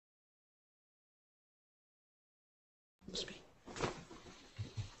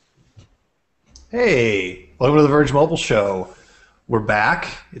Hey, welcome to the Verge Mobile Show. We're back.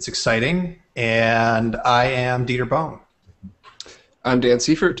 It's exciting. And I am Dieter Bohn. I'm Dan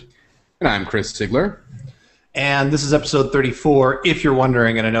Seifert. And I'm Chris Sigler. And this is episode 34. If you're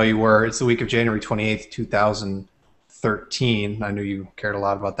wondering, and I know you were, it's the week of January 28th, 2013. I knew you cared a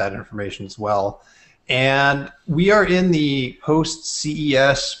lot about that information as well. And we are in the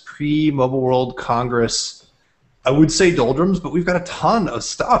post-CES, pre-Mobile World Congress, I would say doldrums, but we've got a ton of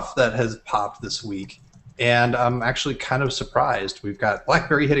stuff that has popped this week. And I'm actually kind of surprised. We've got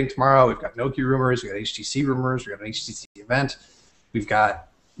BlackBerry hitting tomorrow. We've got Nokia rumors. We've got HTC rumors. We've got an HTC event. We've got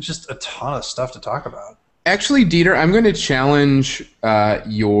just a ton of stuff to talk about. Actually, Dieter, I'm going to challenge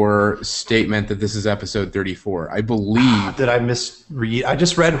your statement that this is episode 34. I believe... Did I misread? I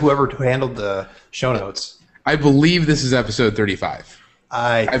just read who handled the show notes. I believe this is episode 35.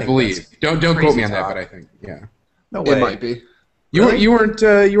 I believe. Don't quote me on that, but I think, yeah. No way. It might be. You weren't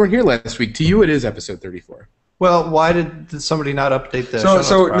here last week. To you, it is episode 34. Well, why did somebody not update the show notes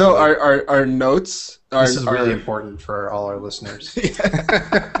properly? No, our notes are... This is really important for all our listeners.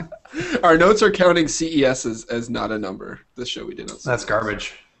 Our notes are counting CES as not a number. This show we did on CES. That's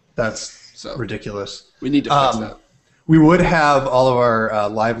garbage. That's ridiculous. We need to fix that. We would have all of our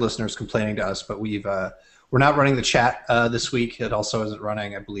live listeners complaining to us, but we're not running the chat this week. It also isn't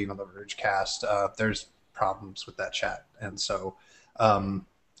running, I believe, on the Vergecast. There's problems with that chat, and so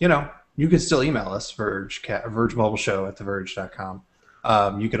you can still email us Verge Mobile Show at theverge.com.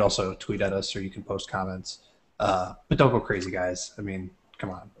 You could also tweet at us, or you can post comments, but don't go crazy, guys. I mean,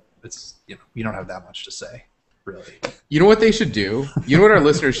 come on, it's you don't have that much to say, really. You know what they should do? You know what our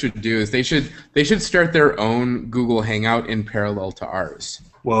listeners should do is they should start their own Google Hangout in parallel to ours.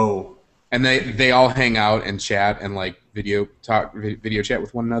 Whoa. And they all hang out and chat and like video chat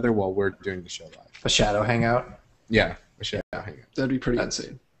with one another while we're doing the show live. A shadow hangout? Yeah, a shadow hangout. That'd be pretty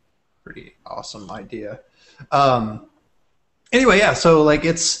insane. Pretty awesome idea. Anyway, yeah, so like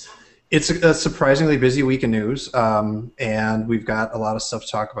it's a surprisingly busy week of news, and we've got a lot of stuff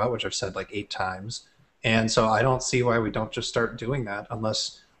to talk about, which I've said like 8 times. And so I don't see why we don't just start doing that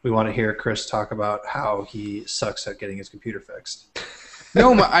unless we want to hear Chris talk about how he sucks at getting his computer fixed.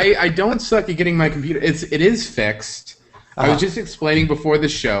 No, I don't suck at getting my computer. It is fixed. I was just explaining before the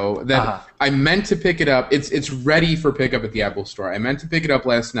show that I meant to pick it up. It's ready for pickup at the Apple Store. I meant to pick it up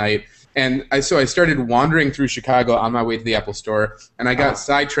last night, and so I started wandering through Chicago on my way to the Apple Store, and I got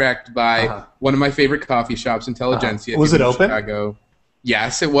sidetracked by one of my favorite coffee shops, Intelligentsia. Was it open? Chicago.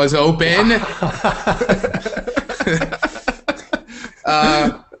 Yes, it was open.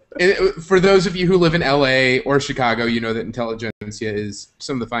 For those of you who live in LA or Chicago, you know that Intelligentsia is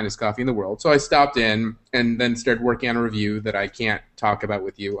some of the finest coffee in the world. So I stopped in and then started working on a review that I can't talk about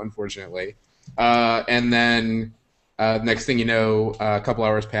with you, unfortunately. And then next thing you know, a couple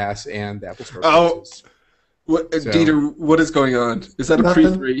hours pass and the Apple Store closes. Dieter, what is going on? Is that a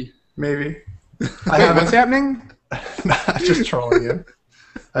pre-3? Maybe. What's happening? I'm just trolling you.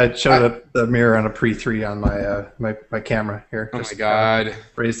 I showed up the mirror on a pre-3 on my camera here. Oh my God!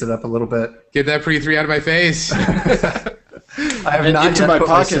 Raised it up a little bit. Get that pre-3 out of my face. I have not yet put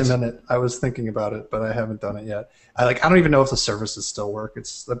my SIM in it. I was thinking about it, but I haven't done it yet. I don't even know if the services still work.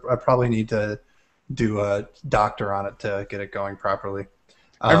 I probably need to do a doctor on it to get it going properly.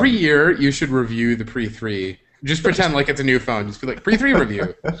 Every year you should review the pre-3. Just pretend like it's a new phone. Just be like pre-3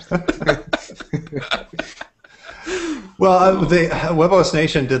 review. Well, WebOS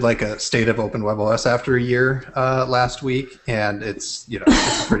Nation did like a state of Open WebOS after a year last week, and it's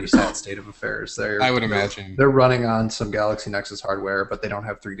it's a pretty sad state of affairs. I would imagine they're running on some Galaxy Nexus hardware, but they don't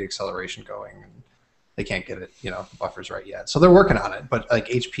have 3D acceleration going, and they can't get it the buffers right yet. So they're working on it, but like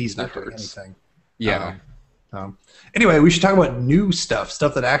HP's not doing anything. Yeah. Anyway, we should talk about new stuff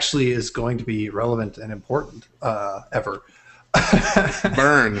that actually is going to be relevant and important ever.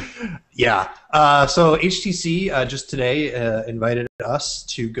 Burn. Yeah. So HTC just today invited us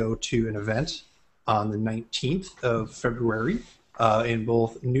to go to an event on the 19th of February in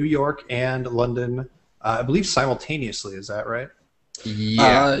both New York and London, I believe simultaneously. Is that right?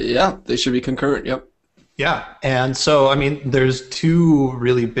 Yeah. Yeah, they should be concurrent. Yep. Yeah. And so, I mean, there's 2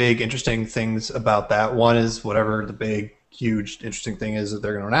 really big, interesting things about that. One is whatever the big, huge, interesting thing is that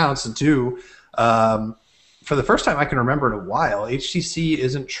they're going to announce. And 2, for the first time I can remember in a while, HTC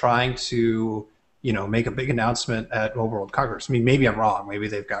isn't trying to, make a big announcement at Mobile World Congress. I mean, maybe I'm wrong. Maybe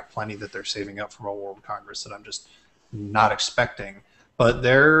they've got plenty that they're saving up for Mobile World Congress that I'm just not expecting. But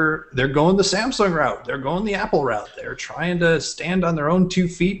they're going the Samsung route. They're going the Apple route. They're trying to stand on their own 2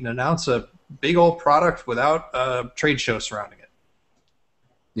 feet and announce a big old product without a trade show surrounding it.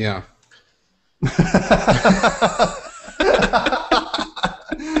 Yeah.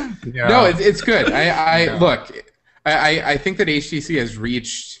 Yeah. No, it's good. I think that HTC has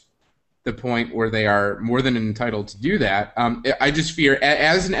reached the point where they are more than entitled to do that. I just fear,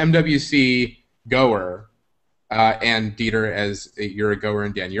 as an MWC goer, and Dieter, as you're a goer,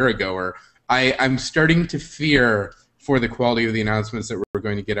 and Dan, you're a goer, I'm starting to fear for the quality of the announcements that we're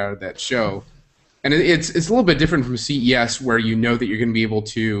going to get out of that show. And it's a little bit different from CES, where you know that you're going to be able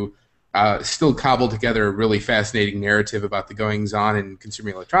to still cobble together a really fascinating narrative about the goings-on in consumer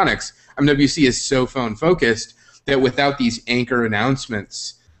electronics. MWC is so phone-focused that without these anchor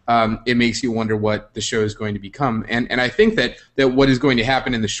announcements, it makes you wonder what the show is going to become. And I think that what is going to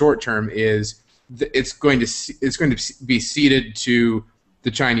happen in the short term is it's going to be ceded to the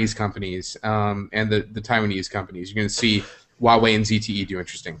Chinese companies and the Taiwanese companies. You're going to see Huawei and ZTE do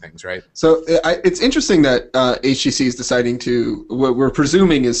interesting things, right? So it's interesting that HTC is deciding to, what we're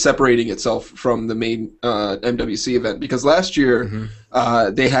presuming is separating itself from the main MWC event, because last year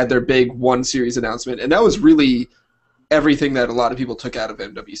they had their big 1 Series announcement, and that was really everything that a lot of people took out of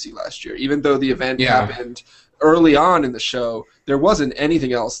MWC last year. Even though the event happened early on in the show, there wasn't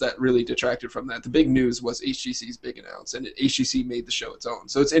anything else that really detracted from that. The big news was HTC's big announce, and HTC made the show its own.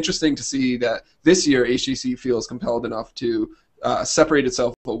 So it's interesting to see that this year HTC feels compelled enough to separate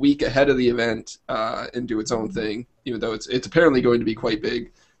itself a week ahead of the event and do its own thing, even though it's apparently going to be quite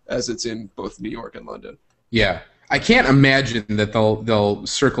big, as it's in both New York and London. Yeah. I can't imagine that they'll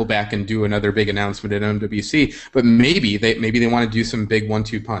circle back and do another big announcement at MWC, but maybe they want to do some big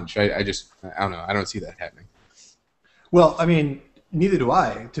 1-2 punch. I don't know. I don't see that happening. Well, I mean, neither do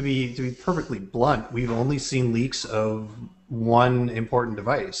I. To be perfectly blunt, we've only seen leaks of one important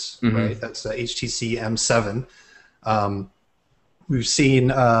device, right? That's the HTC M7. We've seen.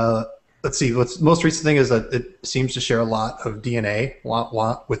 Let's see. What's most recent thing is that it seems to share a lot of DNA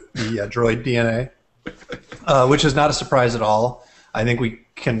with the Droid DNA. Which is not a surprise at all. I think we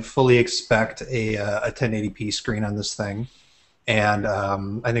can fully expect a 1080p screen on this thing, and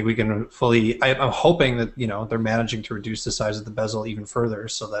I think we can fully. I'm hoping that they're managing to reduce the size of the bezel even further,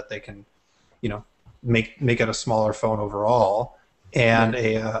 so that they can, make it a smaller phone overall. And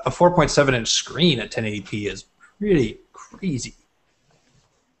a 4.7-inch screen at 1080p is pretty crazy.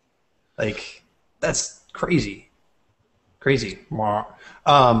 Like, that's crazy.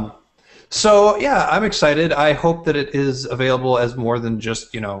 So yeah, I'm excited. I hope that it is available as more than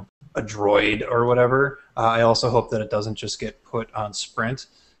just a Droid or whatever. I also hope that it doesn't just get put on Sprint.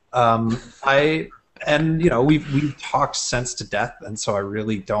 We've talked Sense to death, and so I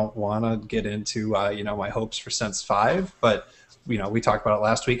really don't want to get into my hopes for Sense 5. But we talked about it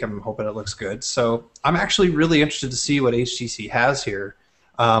last week. I'm hoping it looks good. So I'm actually really interested to see what HTC has here.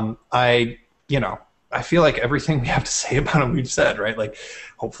 I feel like everything we have to say about them we've said, right? Like,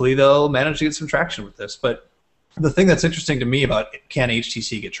 hopefully they'll manage to get some traction with this. But the thing that's interesting to me about can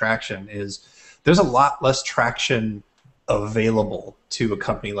HTC get traction is there's a lot less traction available to a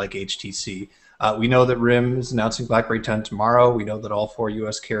company like HTC. We know that RIM is announcing BlackBerry 10 tomorrow. We know that all 4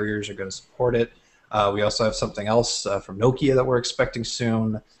 U.S. carriers are going to support it. We also have something else from Nokia that we're expecting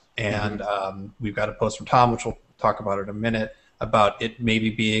soon. And we've got a post from Tom, which we'll talk about in a minute, about it maybe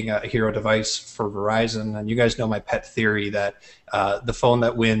being a hero device for Verizon. And you guys know my pet theory that the phone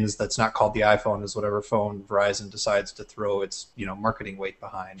that wins that's not called the iPhone is whatever phone Verizon decides to throw its marketing weight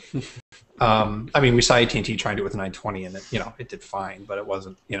behind. I mean, we saw AT&T trying to do it with the 920, and it did fine, but it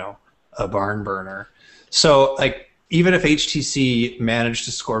wasn't a barn burner. So like, even if HTC managed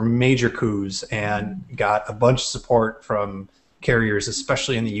to score major coups and got a bunch of support from carriers,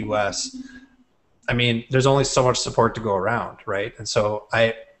 especially in the US, I mean, there's only so much support to go around, right? And so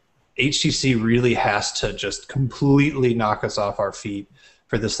HTC really has to just completely knock us off our feet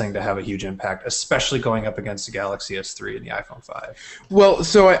for this thing to have a huge impact, especially going up against the Galaxy S3 and the iPhone 5. Well,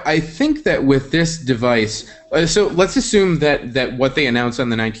 so I think that with this device, so let's assume that what they announced on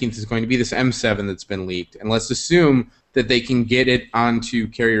the 19th is going to be this M7 that's been leaked, and let's assume that they can get it onto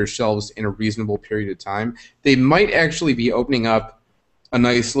carrier shelves in a reasonable period of time. They might actually be opening up a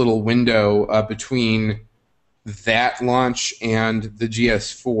nice little window between that launch and the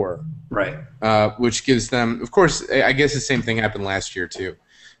GS4, right? Which gives them, of course, I guess the same thing happened last year too.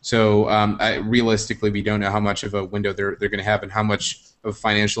 So realistically, we don't know how much of a window they're going to have and how much of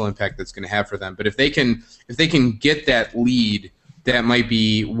financial impact that's going to have for them. But if they can get that lead, that might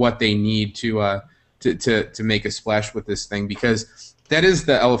be what they need to make a splash with this thing, because that is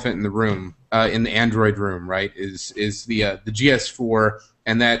the elephant in the room, in the Android room, right? Is the GS4,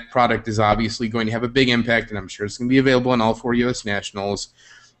 and that product is obviously going to have a big impact, and I'm sure it's going to be available on all 4 U.S. nationals.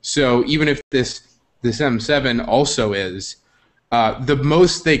 So even if this M7 also is, the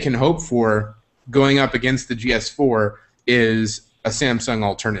most they can hope for going up against the GS4 is a Samsung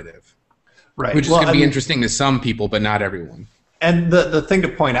alternative. Right. Which is going to be interesting to some people, but not everyone. And the thing to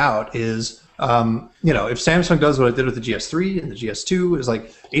point out is, if Samsung does what it did with the GS3 and the GS2, is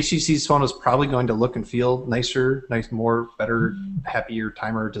like HTC's phone is probably going to look and feel nicer, more, better, happier,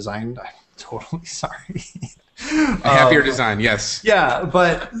 timer designed. I'm totally sorry. A happier design, yes. Yeah,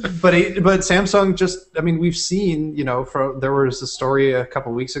 but Samsung just, we've seen, there was a story a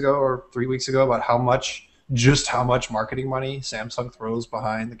couple weeks ago or 3 weeks ago about how much marketing money Samsung throws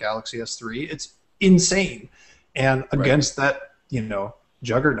behind the Galaxy S3. It's insane. And against that,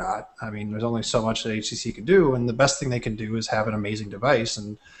 juggernaut, there's only so much that HTC can do, and the best thing they can do is have an amazing device,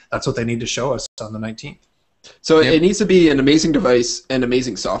 and that's what they need to show us on the 19th. So it needs to be an amazing device and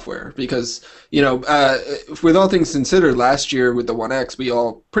amazing software because, with all things considered, last year with the One X, we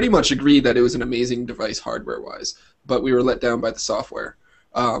all pretty much agreed that it was an amazing device hardware-wise, but we were let down by the software.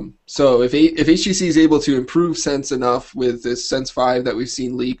 So if HTC is able to improve Sense enough with this Sense 5 that we've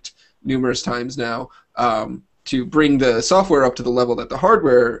seen leaked numerous times now, to bring the software up to the level that the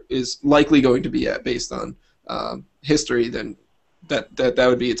hardware is likely going to be at based on history, then that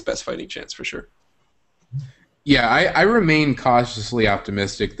would be its best fighting chance for sure. Yeah, I remain cautiously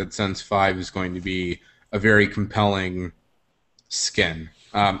optimistic that Sense 5 is going to be a very compelling skin.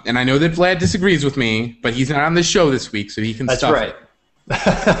 And I know that Vlad disagrees with me, but he's not on the show this week, so he can stuff it.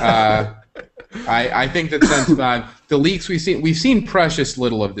 That's right. I think that Sense 5, the leaks we've seen precious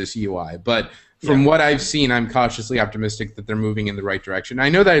little of this UI, but from what I've seen, I'm cautiously optimistic that they're moving in the right direction. I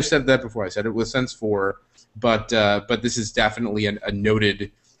know that I've said that before. I said it with Sense 4, but this is definitely a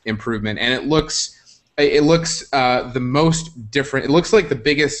noted improvement, and it looks the most different. It looks like the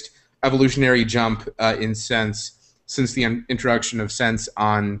biggest evolutionary jump in Sense since the introduction of Sense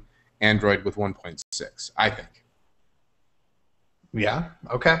on Android with 1.6, I think. Yeah.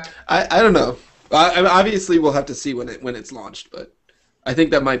 Okay. I don't know. Obviously, we'll have to see when it's launched, but I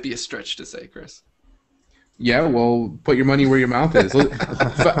think that might be a stretch to say, Chris. Yeah, well, put your money where your mouth is.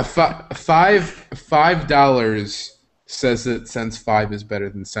 $5 says that Sense 5 is better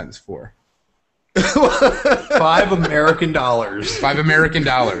than Sense 4. $5 American. $5 American.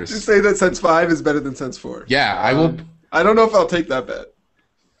 You say that Sense 5 is better than Sense 4. Yeah, I will. I don't know if I'll take that bet.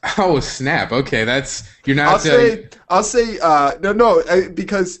 Oh snap! Okay, you're not. I'll say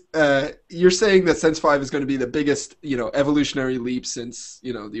because you're saying that Sense 5 is going to be the biggest evolutionary leap since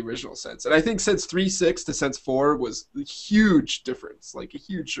the original Sense, and I think Sense 3.6 to Sense 4 was a huge difference, like a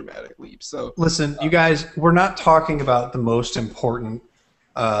huge dramatic leap. So listen, you guys, we're not talking about the most important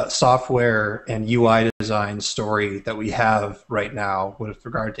software and UI design story that we have right now with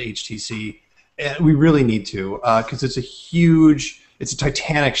regard to HTC, and we really need to because it's a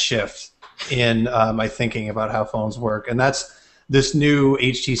titanic shift in my thinking about how phones work, and that's this new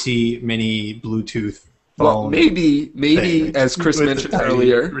HTC Mini Bluetooth phone. Well, maybe thing, as Chris mentioned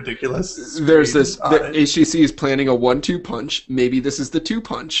earlier, ridiculous. There's this. HTC is planning a 1-2 punch. Maybe this is the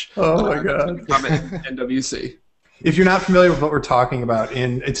 2-punch. Oh my god! From NWC. If you're not familiar with what we're talking about,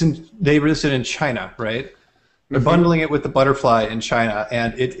 they released it in China, right? They're bundling it with the Butterfly in China,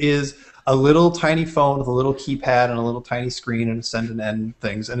 and it is a little tiny phone with a little keypad and a little tiny screen and send and end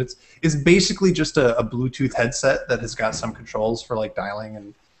things, and it's basically just a Bluetooth headset that has got some controls for like dialing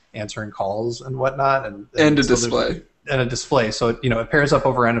and answering calls and whatnot, and a so display. And a display, so it pairs up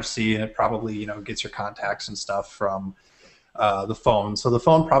over NFC, and it probably gets your contacts and stuff from the phone. So the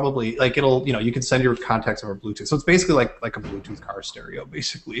phone probably it'll you can send your contacts over Bluetooth. So it's basically like a Bluetooth car stereo,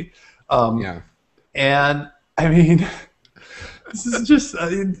 basically. Yeah. And I mean. This is just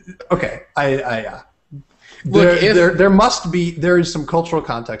okay. Look, there is some cultural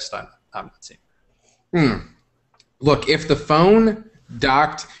context I'm not seeing. Look, if the phone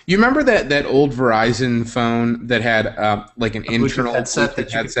docked, you remember that old Verizon phone that had like an internal headset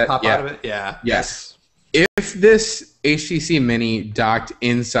that you could pop out of it? Yeah. Yes. If this HTC Mini docked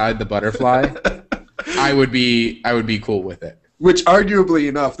inside the Butterfly, I would be cool with it. Which, arguably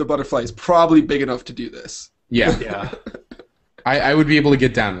enough, the Butterfly is probably big enough to do this. Yeah. Yeah. I would be able to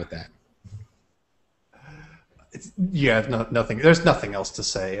get down with that. Nothing. There's nothing else to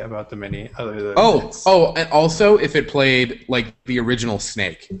say about the Mini other than and also if it played like the original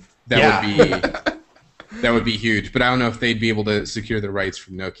Snake, that would be huge. But I don't know if they'd be able to secure the rights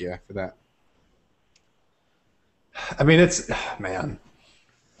from Nokia for that. I mean,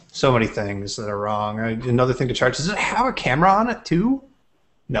 so many things that are wrong. Another thing to charge. Does it have a camera on it too?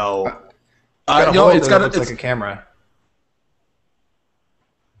 No. It's got like a camera.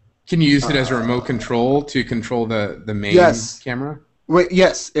 Can you use it as a remote control to control the main camera? Wait,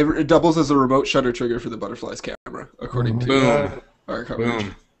 yes, it doubles as a remote shutter trigger for the Butterfly's camera, according to our coverage.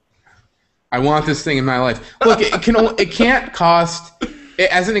 Boom. I want this thing in my life. Look, it can't cost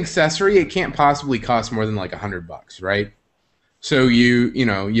as an accessory, it can't possibly cost more than like $100, right? So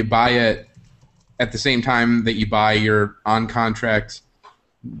you buy it at the same time that you buy your on contract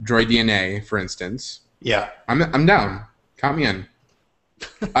Droid DNA, for instance. Yeah, I'm down. Count me in.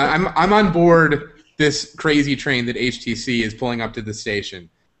 I'm on board this crazy train that HTC is pulling up to the station.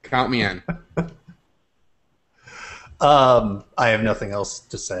 Count me in. I have nothing else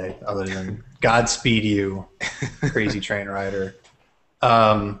to say other than Godspeed you, crazy train rider.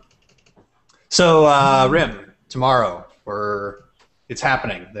 So RIM tomorrow, it's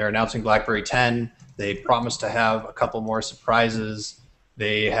happening. They're announcing BlackBerry 10. They promise to have a couple more surprises.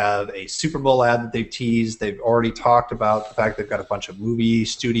 They have a Super Bowl ad that they've teased. They've already talked about the fact they've got a bunch of movie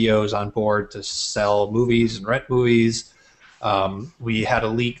studios on board to sell movies and rent movies. We had a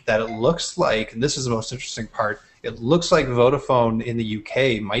leak that it looks like, and this is the most interesting part, it looks like Vodafone in the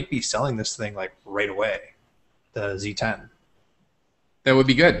UK might be selling this thing like right away, the Z10. That would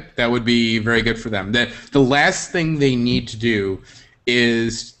be good. That would be very good for them. The last thing they need to do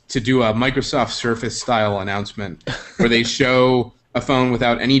is to do a Microsoft Surface-style announcement where they show a phone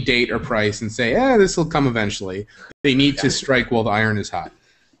without any date or price and say, this will come eventually. They need to strike while the iron is hot.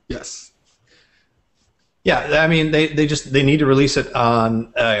 Yes. Yeah, I mean, they need to release it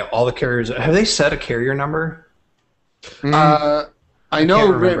on all the carriers. Have they set a carrier number? I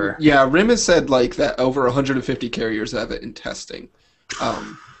know RIM. Yeah, RIM has said like that over 150 carriers have it in testing.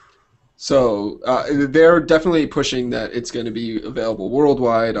 So they're definitely pushing that it's going to be available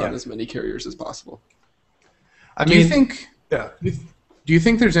worldwide on as many carriers as possible. Do you think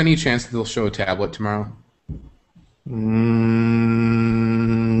there's any chance that they'll show a tablet tomorrow? No,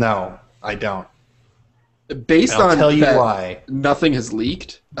 I don't. Based on tell you that why. Nothing has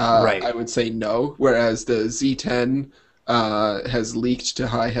leaked, right. I would say no, whereas the Z10 has leaked to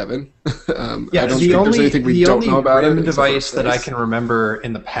high heaven. I don't think there's anything we don't know about it. The only RIM device that I can remember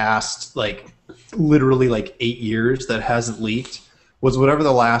in the past, like literally like 8 years that hasn't leaked was whatever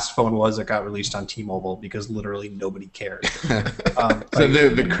the last phone was that got released on T-Mobile because literally nobody cared. So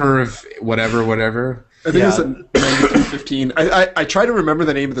the Curve whatever. I think it was a 9315. I try to remember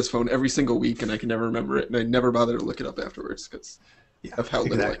the name of this phone every single week, and I can never remember it, and I never bother to look it up afterwards because of how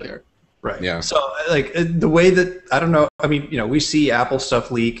little I care. Right. Yeah. So, like, the way that, I don't know, I mean, we see Apple stuff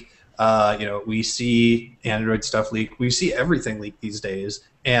leak, we see Android stuff leak, we see everything leak these days,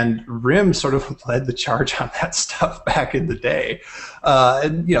 and RIM sort of led the charge on that stuff back in the day.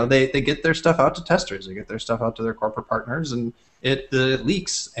 And, they get their stuff out to testers, they get their stuff out to their corporate partners, and it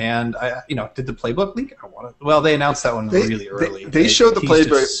leaks. And, did the playbook leak? Well, they announced that one really early. They showed the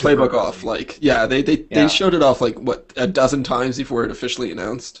playbook off, like, they showed it off, like, a dozen times before it officially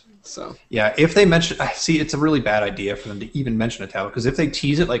announced. So yeah, if they mention, it's a really bad idea for them to even mention a tablet, because if they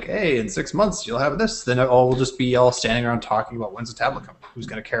tease it like, hey, in 6 months you'll have this, then it all will just be all standing around talking about when's the tablet coming. Who's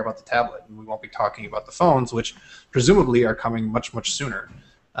going to care about the tablet? And we won't be talking about the phones, which presumably are coming much, much sooner.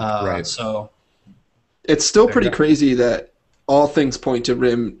 Right. So it's still pretty crazy that all things point to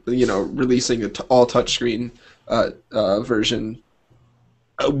RIM, releasing an all touchscreen version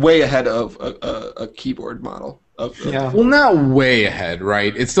way ahead of a keyboard model. Well, not way ahead,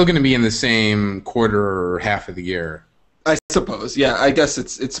 right? It's still going to be in the same quarter or half of the year. I suppose, yeah. I guess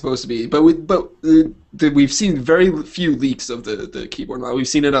it's supposed to be, but we've seen very few leaks of the keyboard model. We've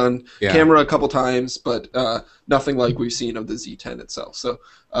seen it on camera a couple times, but nothing like we've seen of the Z10 itself. So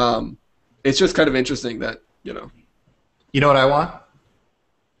it's just kind of interesting that You know what I want?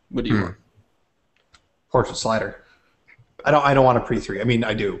 What do you want? Portrait slider. I don't want a pre-3. I mean,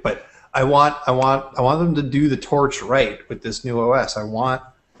 I do, but I want them to do the torch right with this new OS. I want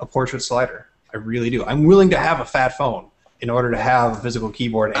a portrait slider. I really do. I'm willing to have a fat phone in order to have a physical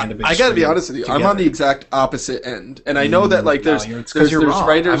keyboard and a big I got to be honest with you. together. I'm on the exact opposite end, and I know that like there's wrong.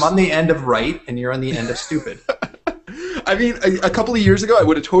 writers. I'm on the end of right, and you're on the end of stupid. I mean, a couple of years ago, I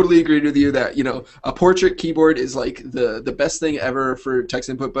would have totally agreed with you that a portrait keyboard is like the best thing ever for text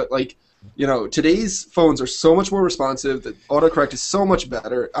input, but like. Today's phones are so much more responsive. The autocorrect is so much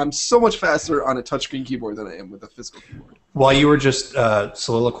better. I'm so much faster on a touchscreen keyboard than I am with a physical keyboard. While you were just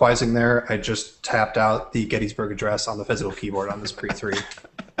soliloquizing there, I just tapped out the Gettysburg Address on the physical keyboard on this pre-3.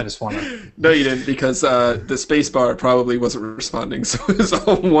 I just want to... No, you didn't, because the space bar probably wasn't responding, so it was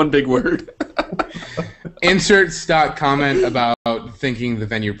all one big word. Insert stock comment about thinking the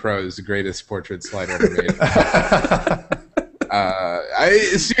Venue Pro is the greatest portrait slider ever made.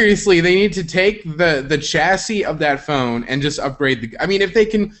 Seriously, they need to take the chassis of that phone and just upgrade I mean, if they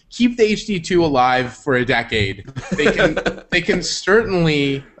can keep the HD2 alive for a decade, they can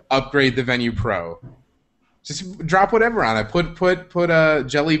certainly upgrade the Venue Pro. Just drop whatever on it. Put a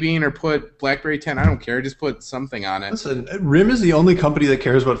Jelly Bean or put BlackBerry 10. I don't care. Just put something on it. Listen, RIM is the only company that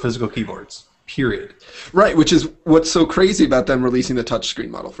cares about physical keyboards. Period. Right, which is what's so crazy about them releasing the touchscreen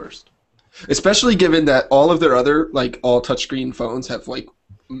model first. Especially given that all of their other, like, all touchscreen phones have, like,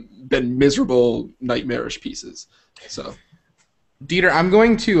 been miserable, nightmarish pieces. So, Dieter, I'm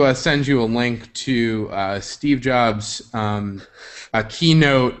going to send you a link to Steve Jobs' a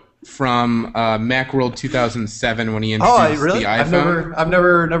keynote from Macworld 2007 when he introduced the iPhone. I've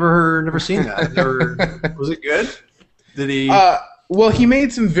never seen that. Was it good? Did he? Well, he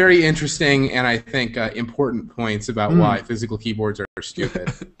made some very interesting and I think important points about why physical keyboards are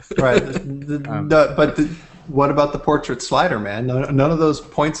stupid. Right. What about the portrait slider, man? None of those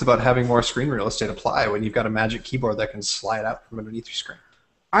points about having more screen real estate apply when you've got a Magic Keyboard that can slide out from underneath your screen.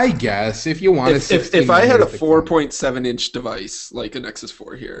 I guess if you want if I had a 4.7-inch device like a Nexus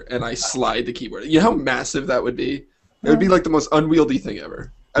 4 here and I slide the keyboard, you know how massive that would be? It would be like the most unwieldy thing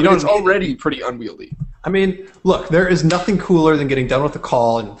ever. I mean, it's already pretty unwieldy. I mean, look, there is nothing cooler than getting done with the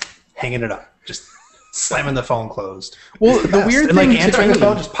call and hanging it up, just slamming the phone closed. Well, the weird thing, like answering the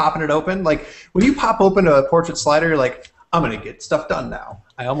phone, just popping it open. Like when you pop open a portrait slider, you're like, I'm gonna get stuff done now.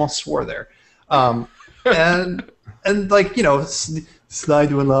 I almost swore there. And like, you know, slide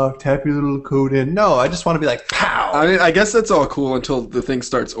to unlock, tap your little code in. No, I just want to be like, pow. I mean, I guess that's all cool until the thing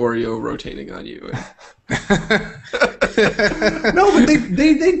starts Oreo rotating on you. No, but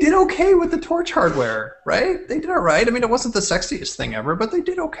they did okay with the Torch hardware, right? They did all right. I mean, it wasn't the sexiest thing ever, but they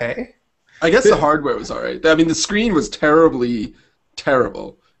did okay. I guess the hardware was all right. I mean, the screen was terribly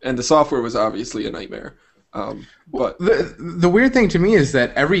terrible, and the software was obviously a nightmare. But the weird thing to me is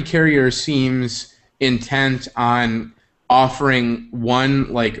that every carrier seems intent on offering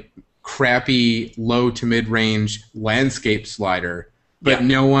one like crappy low to mid range landscape slider, but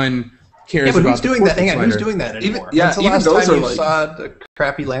no one cares about who's doing that? Hang on, who's doing that anymore? When's the last those time are you like saw the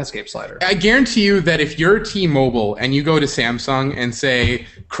crappy landscape slider? I guarantee you that if you're T-Mobile and you go to Samsung and say,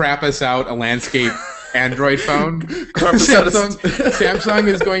 crap us out a landscape Android phone, Samsung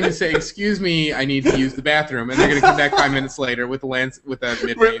is going to say, excuse me, I need to use the bathroom, and they're going to come back 5 minutes later with a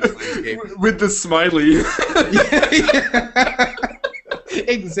mid-range landscape. With the smiley.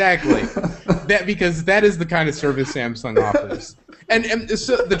 Exactly. Because that is the kind of service Samsung offers. And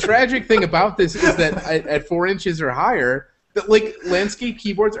so the tragic thing about this is that at 4 inches or higher, that like landscape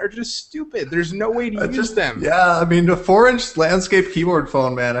keyboards are just stupid. There's no way to use them. Yeah, I mean, a 4-inch landscape keyboard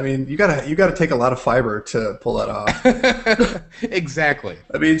phone, man. I mean, you gotta take a lot of fiber to pull that off. Exactly.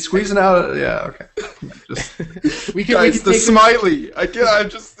 I mean, squeezing out. Yeah, okay. we can the take smiley. I'm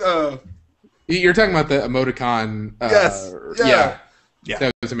just. You're talking about the emoticon. Yes. Yeah.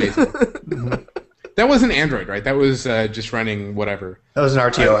 That was amazing. That wasn't Android, right? That was just running whatever. That was an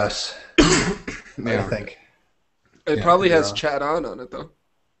RTOS. Yeah. I think. It probably has chat on it though.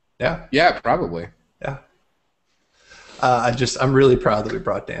 Yeah. Yeah, probably. Yeah. I'm really proud that we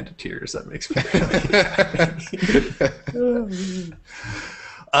brought Dan to tears. That makes me really happy.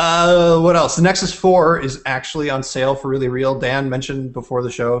 What else? The Nexus 4 is actually on sale for really real. Dan mentioned before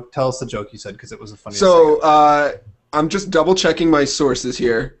the show. Tell us the joke you said because it was a funny. So I'm just double checking my sources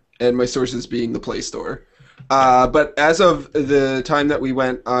here, and my sources being the Play Store. But as of the time that we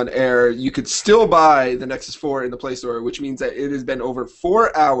went on air, you could still buy the Nexus 4 in the Play Store, which means that it has been over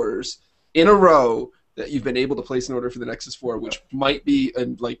 4 hours in a row that you've been able to place an order for the Nexus 4, which might be a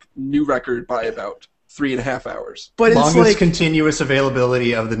new record by about 3.5 hours. But it's longest continuous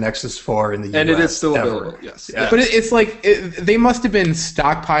availability of the Nexus 4 in the US. And it is still ever. available, yes. Yeah. But it's like they must have been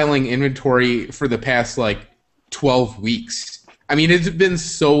stockpiling inventory for the past 12 weeks. I mean, it's been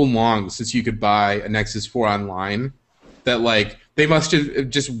so long since you could buy a Nexus 4 online that they must have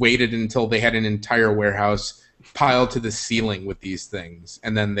just waited until they had an entire warehouse piled to the ceiling with these things,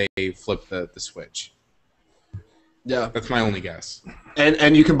 and then they flipped the switch. Yeah, that's my only guess.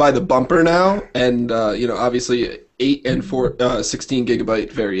 And you can buy the bumper now, and obviously 8 and 16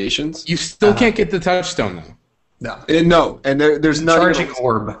 gigabyte variations. You still can't get the Touchstone though. No, and there's not charging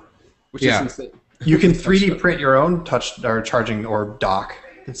orb, which is insane. You can 3D print your own charging orb dock.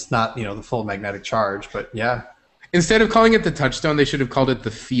 It's not, the full magnetic charge, but yeah. Instead of calling it the Touchstone, they should have called it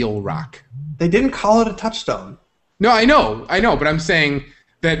the Feel Rock. They didn't call it a Touchstone. No, I know, but I'm saying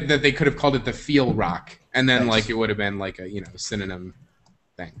that they could have called it the Feel Rock, and then it would have been a synonym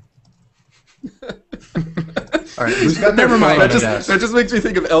thing. All right, who's got never mind. That just makes me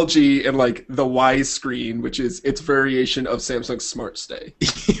think of LG and the Y screen, which is its variation of Samsung's Smart Stay.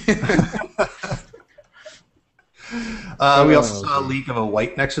 We also saw a leak of a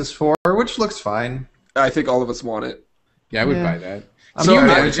white Nexus 4, which looks fine. I think all of us want it. Yeah, I would buy that.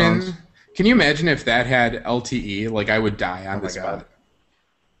 Can you imagine if that had LTE? Like, I would die on the spot.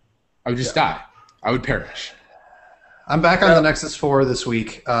 I would just die. I would perish. I'm back on the Nexus 4 this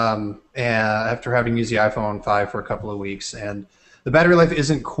week, and after having used the iPhone 5 for a couple of weeks, and the battery life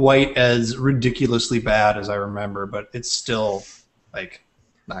isn't quite as ridiculously bad as I remember, but it's still like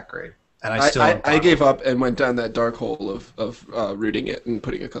not great. And I gave up and went down that dark hole of rooting it and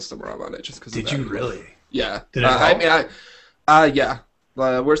putting a custom ROM on it just because. Did you really? Yeah. Did it help? Yeah.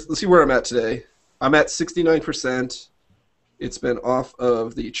 Let's see where I'm at today. I'm at 69%. It's been off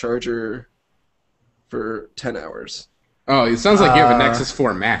of the charger for 10 hours. Oh, it sounds like you have a Nexus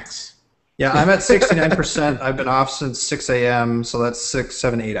 4 Max. Yeah, I'm at 69%. I've been off since 6 a.m., so that's 6,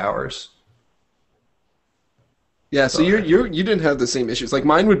 7, 8 hours. Yeah, so you didn't have the same issues. Like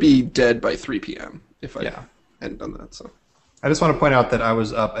mine would be dead by 3 p.m. if I hadn't done that. So I just want to point out that I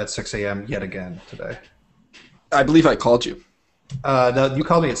was up at 6 a.m. yet again today. I believe I called you. No, you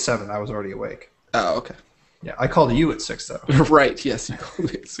called me at 7. I was already awake. Oh, okay. Yeah, I called you at 6 though. Right. Yes, you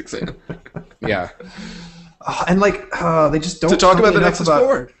called me at 6 a.m. Yeah. And like they just don't to talk about the Nexus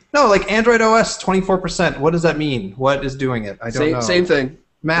 4. No, like Android OS 24%. What does that mean? What is doing it? I don't know. Same thing.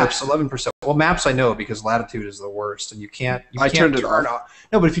 Maps 11%. Well, Maps I know because latitude is the worst, and you can't. I turned it turn off.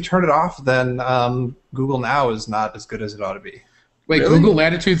 No, but if you turn it off, then Google Now is not as good as it ought to be. Wait, Really? Google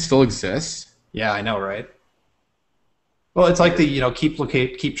Latitude still exists? Yeah, I know, right? Well, it's like the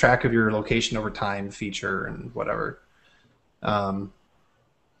keep track of your location over time feature and whatever.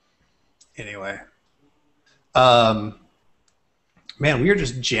 Anyway. Man, we are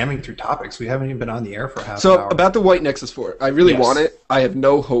just jamming through topics. We haven't even been on the air for half an hour. So about the white Nexus 4, I really want it. I have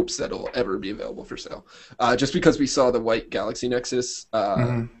no hopes that it'll ever be available for sale. Just because we saw the white Galaxy Nexus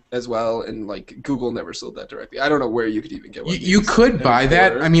as well, and like Google never sold that directly. I don't know where you could even get one. You could buy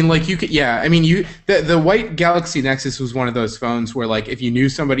that. I mean, like you could. Yeah, I mean, the white Galaxy Nexus was one of those phones where like if you knew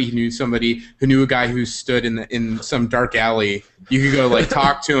somebody who knew a guy who stood in some dark alley, you could go like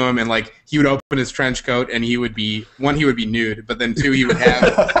talk to him, and like he would open his trench coat and he would be nude, but then two he would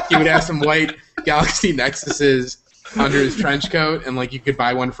have some white Galaxy Nexuses under his trench coat, and like you could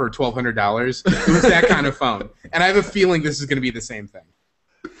buy one for $1,200. It was that kind of phone, and I have a feeling this is going to be the same thing.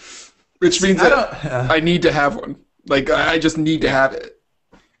 Which means I need to have one. Like I just need to have it.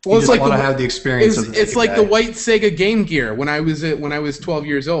 Well, it's like want to have the experience. It's like the white Sega Game Gear when I was 12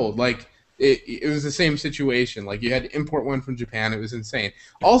 years old. Like it was the same situation. Like you had to import one from Japan. It was insane.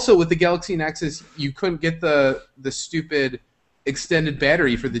 Also, with the Galaxy Nexus, you couldn't get the stupid extended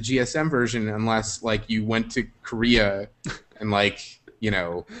battery for the GSM version unless like you went to Korea and like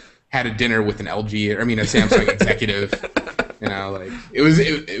had a dinner with a Samsung executive. Like it was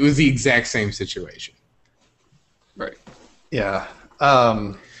the exact same situation. Right. Yeah.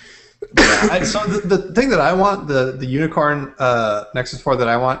 So the thing that I want, the unicorn Nexus 4 that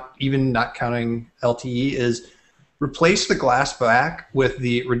I want, even not counting LTE, is replace the glass back with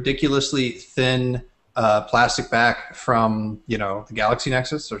the ridiculously thin plastic back from the Galaxy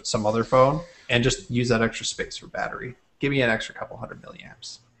Nexus or some other phone, and just use that extra space for battery. Give me an extra couple hundred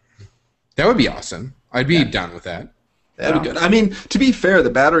milliamps. That would be awesome. I'd be down with that. That'd be good. I mean, to be fair, the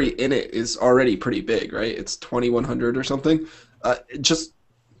battery in it is already pretty big, right? It's 2100 or something. Just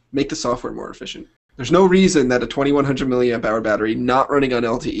make the software more efficient. There's no reason that a 2100 milliamp hour battery not running on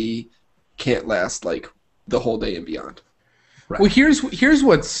LTE can't last like the whole day and beyond. Right. Well, here's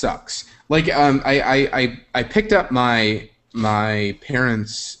what sucks. Like I picked up my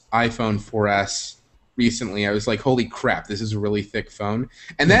parents' iPhone 4S recently. I was like, holy crap, this is a really thick phone.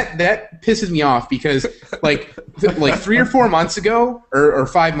 And that pisses me off because like 3 or 4 months ago or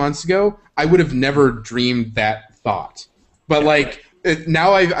 5 months ago, I would have never dreamed that thought. But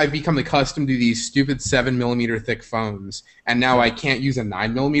now I've become accustomed to these stupid 7mm thick phones, and now I can't use a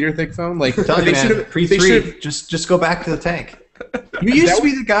 9mm thick phone. Like pre-3, just go back to the tank. You used to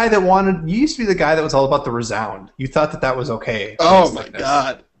be the guy that was all about the resound. You thought that was okay. Oh my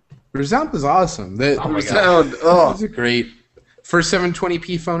god. Resound was awesome. Resound. That was a great first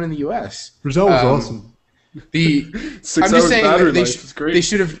 720p phone in the U.S. Resound was awesome. I'm just saying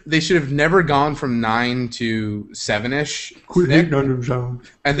they should have never gone from 9 to 7-ish. Quit hating on Resound.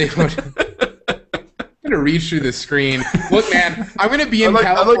 And they would. I'm gonna reach through the screen. Look, man, I'm gonna be in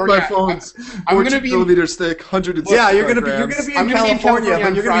California. I like my phones. I'm gonna be millimeters thick, 160. Yeah, you're gonna be in California,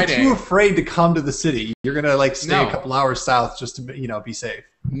 but you're gonna be too Friday. afraid to come to the city. You're gonna stay a couple hours south just to be safe.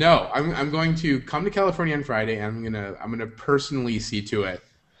 No, I'm going to come to California on Friday, and I'm gonna personally see to it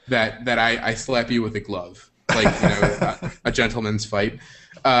that I slap you with a glove, like a gentleman's fight.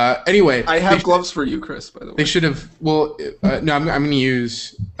 Anyway, I have gloves for you, Chris. By the way, they should have. Well, no, I'm going to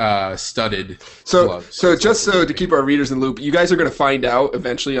use studded gloves. So just so to keep our readers in the loop, you guys are going to find out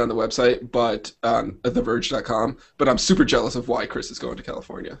eventually on the website, but at theverge.com. But I'm super jealous of why Chris is going to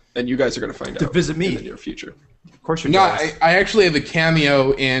California, and you guys are going to find out to visit me in the near future. Of course, you're no. jealous. I actually have a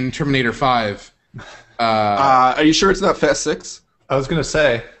cameo in Terminator 5. Are you sure it's not Fast 6? I was going to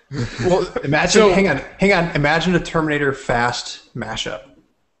say. Well, imagine. Hang on. Imagine a Terminator Fast mashup.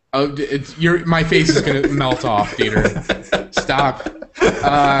 Oh, my face is gonna melt off, Dieter. Stop.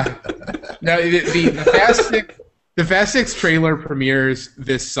 No, the Fast 6 trailer premieres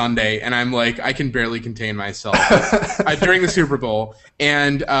this Sunday, and I'm like, I can barely contain myself during the Super Bowl.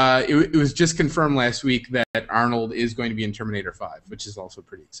 And it was just confirmed last week that Arnold is going to be in Terminator 5, which is also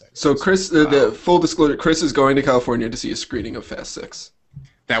pretty exciting. So, Chris, the full disclosure: Chris is going to California to see a screening of Fast 6.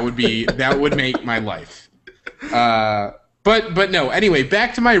 That would make my life. But no. Anyway,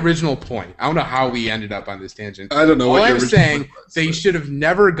 back to my original point. I don't know how we ended up on this tangent. I don't know. All What I'm your saying, point was, they should have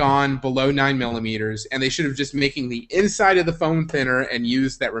never gone below 9mm, and they should have just making the inside of the phone thinner and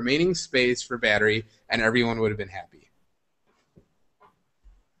used that remaining space for battery, and everyone would have been happy.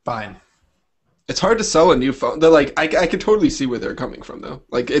 Fine. It's hard to sell a new phone. They're like, I can totally see where they're coming from, though.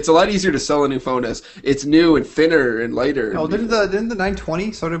 Like, it's a lot easier to sell a new phone as it's new and thinner and lighter. Oh, didn't the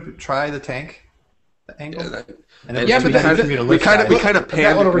 920 sort of try the tank? The angle? Yeah, but we kind of panned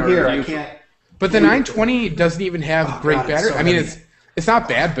that one over in our here. I review. can't. But the 920 doesn't even have great battery. so I mean, heavy. it's not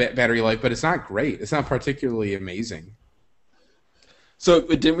bad battery life, but it's not great. It's not particularly amazing. So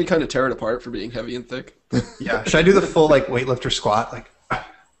didn't we kind of tear it apart for being heavy and thick? Yeah. Should I do the full like weightlifter squat? Like.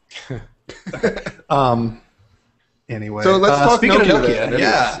 Anyway. So let's talk speaking Nokia. of Nokia, then.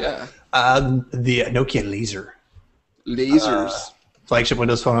 yeah. The Nokia Laser. Lasers. Flagship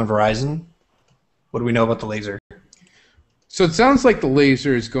Windows Phone on Verizon. What do we know about the Laser? So it sounds like the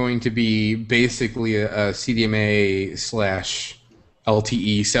Laser is going to be basically a CDMA /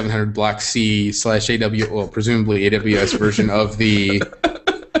 LTE 700 block C / presumably AWS version of the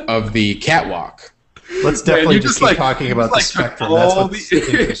Catwalk. Let's definitely just keep talking about the spectrum. That's all what's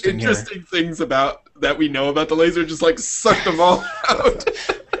the interesting things about that we know about the Laser. Just like suck them all out.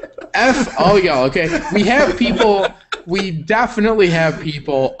 F all y'all. Okay, we definitely have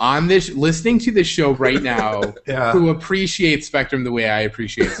people on this listening to this show right now who appreciate Spectrum the way I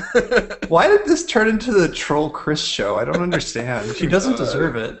appreciate it. Why did this turn into the Troll Chris show? I don't understand. She doesn't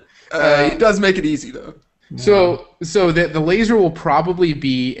deserve it. It does make it easy though. So the Laser will probably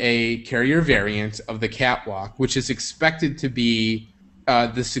be a carrier variant of the Catwalk, which is expected to be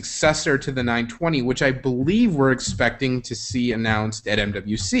the successor to the 920, which I believe we're expecting to see announced at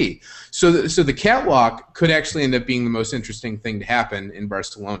MWC. So the Catwalk could actually end up being the most interesting thing to happen in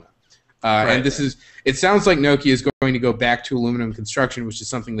Barcelona. And it sounds like Nokia is going to go back to aluminum construction, which is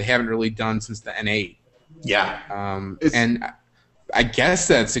something they haven't really done since the N8. Yeah. And I guess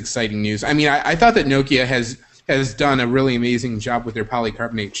that's exciting news. I mean, I thought that Nokia has done a really amazing job with their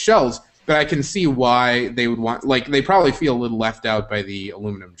polycarbonate shells, but I can see why they would want, like, they probably feel a little left out by the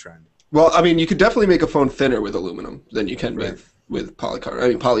aluminum trend. Well, I mean, you could definitely make a phone thinner with aluminum than you can with polycarbonate. I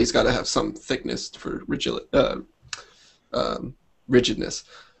mean, poly's got to have some thickness for rigidness.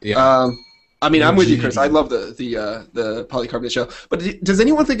 Yeah. I mean, I'm with you, Chris. I love the polycarbonate shell. But does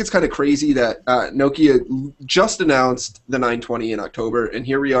anyone think it's kind of crazy that Nokia just announced the 920 in October, and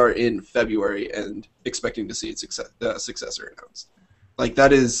here we are in February and expecting to see its successor announced? Like,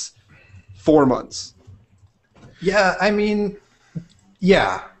 that is 4 months. Yeah, I mean,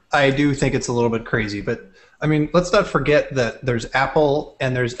 yeah, I do think it's a little bit crazy. But, I mean, let's not forget that there's Apple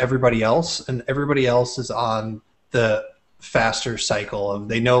and there's everybody else, and everybody else is on the faster cycle of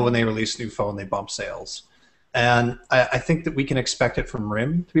they know when they release a new phone they bump sales, and I think that we can expect it from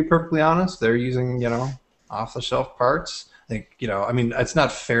RIM, to be perfectly honest. They're using off-the-shelf parts. I think I mean, it's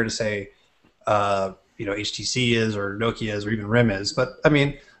not fair to say HTC is or Nokia is or even RIM is, but I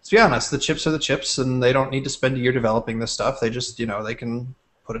mean, let's be honest, the chips are the chips, and they don't need to spend a year developing this stuff. They just they can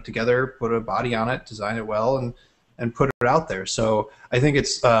put it together, put a body on it, design it well, and put it out there. So I think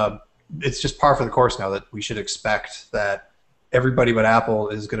it's just par for the course now that we should expect that everybody but Apple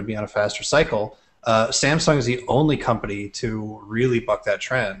is going to be on a faster cycle. Samsung is the only company to really buck that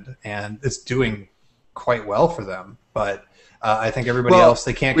trend, and it's doing quite well for them. But I think everybody else,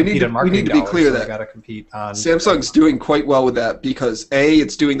 they can't compete on marketing dollars. We need to be clear that they got to compete on. Samsung's doing quite well with that because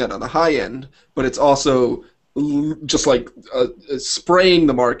it's doing that on the high end, but it's also just like spraying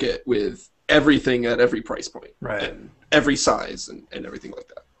the market with everything at every price point, right? And every size and everything like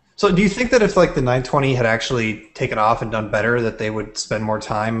that. So do you think that if like the 920 had actually taken off and done better, that they would spend more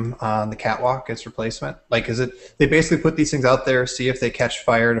time on the catwalk as replacement? Like, is it they basically put these things out there, see if they catch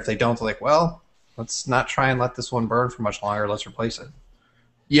fire, and if they don't, they're like, well, let's not try and let this one burn for much longer. Let's replace it.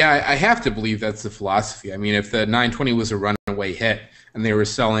 Yeah, I have to believe that's the philosophy. I mean, if the 920 was a runaway hit and they were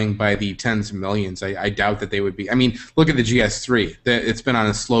selling by the tens of millions, I doubt that they would be. I mean, look at the GS3. It's been on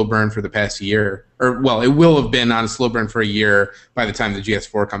a slow burn for the past year. Or, well, it will have been on a slow burn for a year by the time the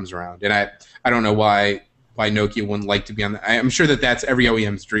GS4 comes around. And I don't know why Nokia wouldn't like to be on that. I'm sure that's every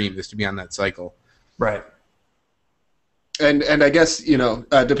OEM's dream, is to be on that cycle. Right. And I guess,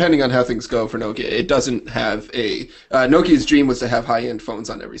 depending on how things go for Nokia, it doesn't have a... Nokia's dream was to have high-end phones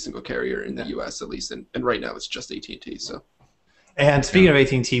on every single carrier in the US, at least, and right now it's just AT&T. So. And speaking of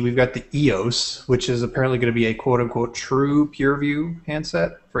AT&T, we've got the EOS, which is apparently going to be a quote-unquote true PureView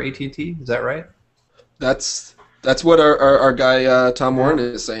handset for AT&T. Is that right? That's what our guy Tom Warren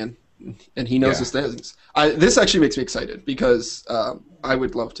is saying, and he knows his things. This actually makes me excited because I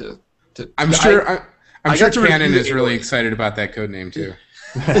would love to... I'm sure Canon is really excited about that code name too.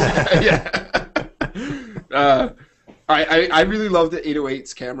 Yeah. I really loved the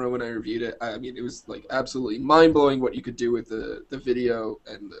 808's camera when I reviewed it. I mean, it was like absolutely mind-blowing what you could do with the video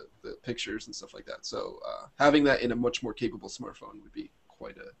and the pictures and stuff like that. So having that in a much more capable smartphone would be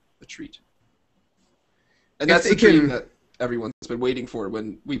quite a treat. And that's the dream that everyone's been waiting for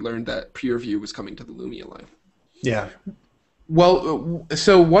when we learned that PureView was coming to the Lumia line. Yeah. Well,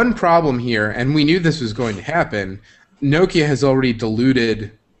 so one problem here, and we knew this was going to happen, Nokia has already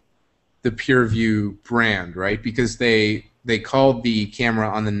diluted the PureView brand, right? Because they called the camera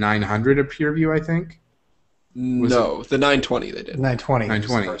on the 900 a PureView, I think? No, the 920 they did. 920.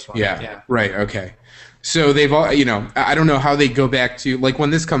 920, was the first one. yeah. Right, okay. So they've all, I don't know how they go back to, like when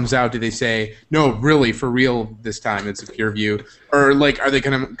this comes out, do they say, no, really, for real this time it's a PureView? Or like, are they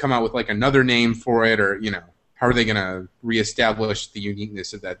going to come out with like another name for it, or, how are they going to reestablish the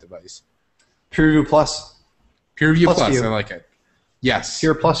uniqueness of that device? PureView Plus. PureView Plus, I like it. Yes.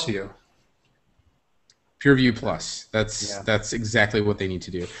 Pure Plus View. PureView Plus. That's exactly what they need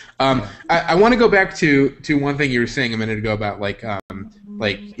to do. I want to go back to one thing you were saying a minute ago about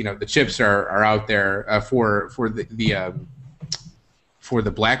the chips are out there for the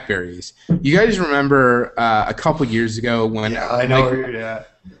BlackBerries. You guys remember a couple years ago when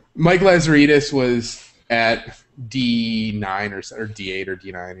Mike Lazaridis was at D9 or D8 or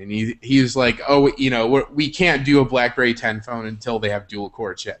D9, and he was like, we can't do a BlackBerry 10 phone until they have dual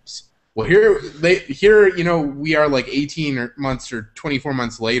core chips. Well, here we are like 18 months or 24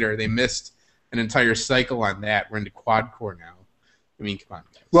 months later. They missed an entire cycle on that. We're into quad core now. I mean, come on,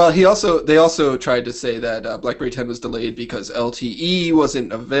 guys. Well, they also tried to say that BlackBerry 10 was delayed because LTE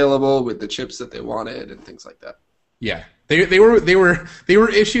wasn't available with the chips that they wanted and things like that. Yeah, they were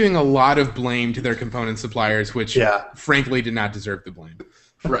issuing a lot of blame to their component suppliers, which frankly did not deserve the blame.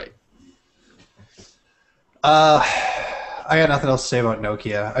 Right. I got nothing else to say about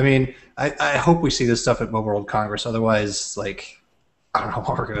Nokia. I mean, I hope we see this stuff at Mobile World Congress. Otherwise, I don't know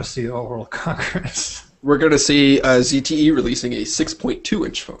what we're going to see at Mobile World Congress. We're going to see ZTE releasing a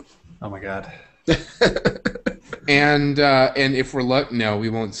 6.2-inch phone. Oh my god. And if we're lucky, no, we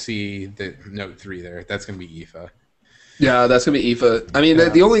won't see the Note 3 there. That's going to be IFA. Yeah, that's going to be IFA. I mean,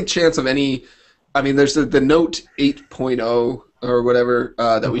 the only chance of any... I mean, there's the Note 8.0 or whatever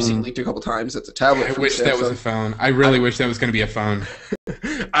that we've seen leaked a couple times. That's a tablet. I wish that was a phone. I really wish that was going to be a phone.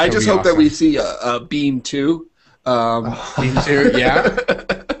 I just hope that we see a Beam 2. Beam 2, yeah.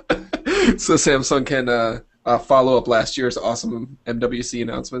 So Samsung can follow up last year's awesome MWC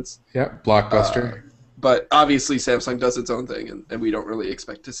announcements. Yeah, blockbuster. But obviously Samsung does its own thing, and we don't really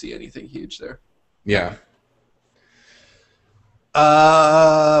expect to see anything huge there. Yeah.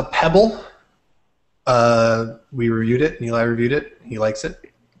 Pebble. We reviewed it. Neil reviewed it. He likes it.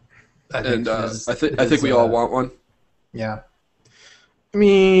 I think we all want one. Yeah. I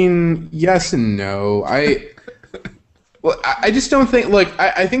mean, yes and no. I just don't think. Look,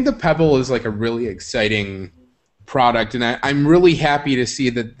 I think the Pebble is like a really exciting product, and I'm really happy to see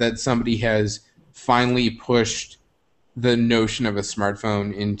that somebody has finally pushed the notion of a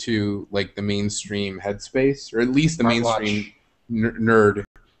smartphone into like the mainstream headspace, or at least the mainstream nerd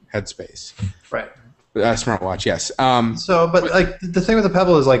headspace. Right. Smartwatch, yes. But like the thing with the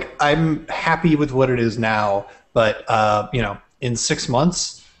Pebble is like I'm happy with what it is now, but in 6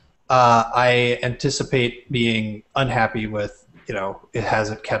 months, I anticipate being unhappy with it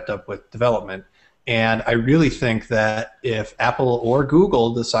hasn't kept up with development, and I really think that if Apple or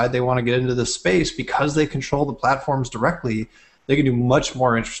Google decide they want to get into this space because they control the platforms directly, they can do much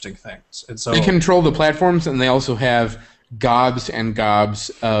more interesting things. And so they control the platforms, and they also have gobs and gobs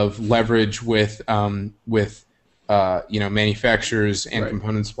of leverage with manufacturers and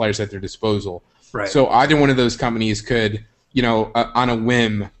component suppliers at their disposal. Right. So either one of those companies could, on a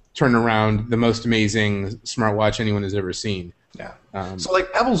whim, turn around the most amazing smartwatch anyone has ever seen. Yeah. So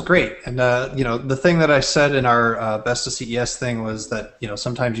like Pebble's great, and the thing that I said in our Best of CES thing was that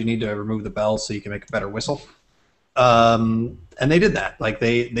sometimes you need to remove the bell so you can make a better whistle. And they did that. Like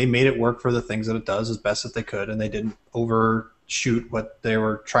they made it work for the things that it does as best as they could, and they didn't overshoot what they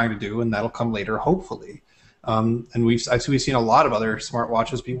were trying to do, and that'll come later, hopefully. And we've seen a lot of other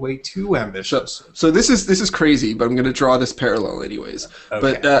smartwatches be way too ambitious. So this is crazy, but I'm going to draw this parallel anyways.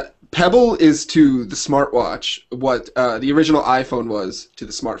 Okay. But Pebble is to the smartwatch what the original iPhone was to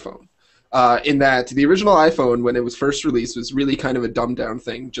the smartphone. In that the original iPhone, when it was first released, was really kind of a dumbed down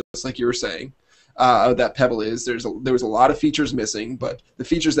thing, just like you were saying. That Pebble is. There was a lot of features missing, but the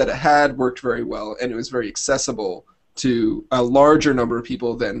features that it had worked very well, and it was very accessible to a larger number of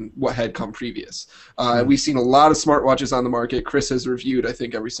people than what had come previous. We've seen a lot of smartwatches on the market. Chris has reviewed, I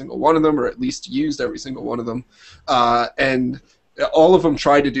think, every single one of them, or at least used every single one of them. And all of them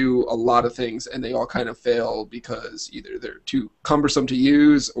try to do a lot of things, and they all kind of fail because either they're too cumbersome to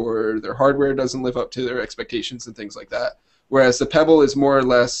use or their hardware doesn't live up to their expectations and things like that. Whereas the Pebble is more or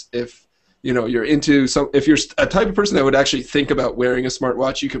less, if you're if you're a type of person that would actually think about wearing a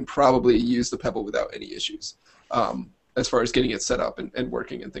smartwatch, you can probably use the Pebble without any issues. As far as getting it set up and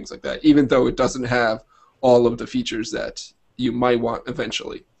working and things like that, even though it doesn't have all of the features that you might want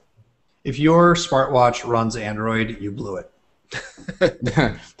eventually. If your smartwatch runs Android, you blew it.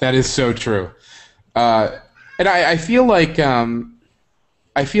 That is so true. And I feel like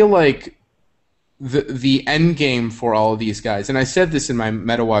the end game for all of these guys, and I said this in my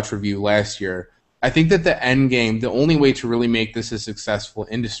MetaWatch review last year, I think that the end game, the only way to really make this a successful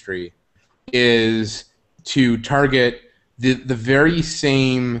industry is to target the very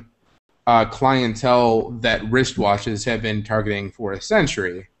same clientele that wristwatches have been targeting for a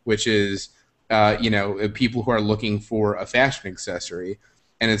century, which is people who are looking for a fashion accessory.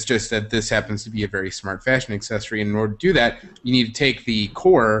 And it's just that this happens to be a very smart fashion accessory. And in order to do that, you need to take the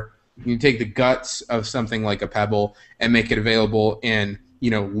core, you need to take the guts of something like a Pebble and make it available in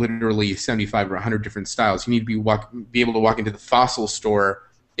literally 75 or 100 different styles. You need to be able to walk into the Fossil store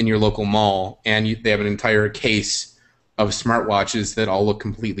in your local mall, and they have an entire case of smartwatches that all look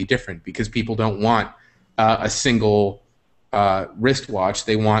completely different because people don't want a single wristwatch.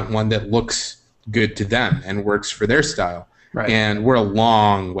 They want one that looks good to them and works for their style. Right. And we're a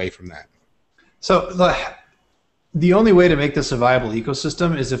long way from that. So the only way to make this a viable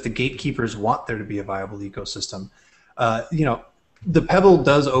ecosystem is if the gatekeepers want there to be a viable ecosystem. The Pebble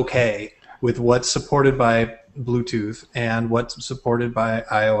does okay with what's supported by Bluetooth and what's supported by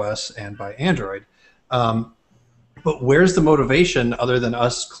iOS and by Android. But where's the motivation other than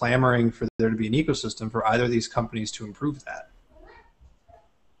us clamoring for there to be an ecosystem for either of these companies to improve that?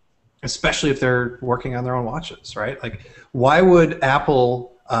 Especially if they're working on their own watches, right? Like, why would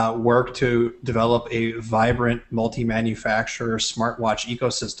Apple work to develop a vibrant multi-manufacturer smartwatch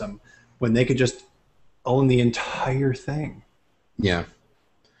ecosystem when they could just own the entire thing? Yeah.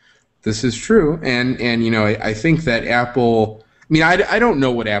 This is true, and I think that Apple. I mean, I don't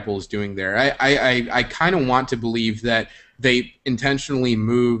know what Apple is doing there. I kind of want to believe that they intentionally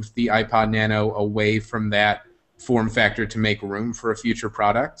moved the iPod Nano away from that form factor to make room for a future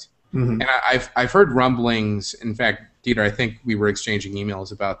product. Mm-hmm. And I've heard rumblings. In fact, Dieter, I think we were exchanging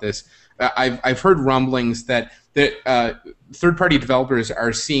emails about this. I've heard rumblings that third-party developers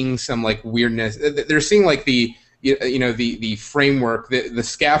are seeing some weirdness. They're seeing the framework, the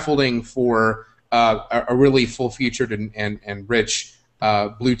scaffolding for a really full-featured and rich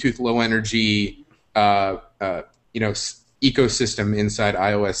Bluetooth low energy ecosystem inside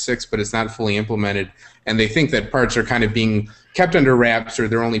iOS 6, but it's not fully implemented. And they think that parts are kind of being kept under wraps, or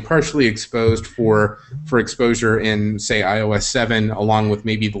they're only partially exposed for exposure in, say, iOS 7, along with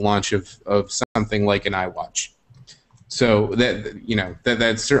maybe the launch of something like an iWatch. So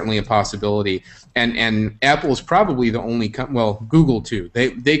that's certainly a possibility. And Apple is probably the only Google too.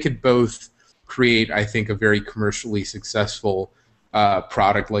 They could both create, I think, a very commercially successful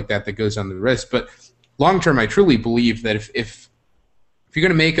product like that goes on the wrist. But long term, I truly believe that if you're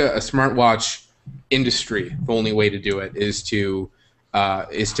going to make a smartwatch industry, the only way to do it is to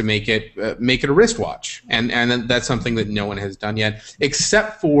make it a wristwatch, and that's something that no one has done yet,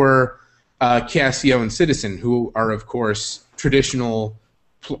 except for Casio and Citizen, who are of course traditional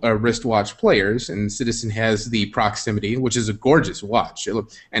wristwatch players, and Citizen has the Proximity, which is a gorgeous watch.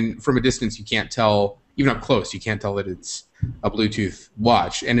 And from a distance, you can't tell, even up close, you can't tell that it's a Bluetooth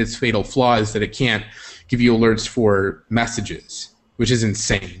watch, and its fatal flaw is that it can't give you alerts for messages, which is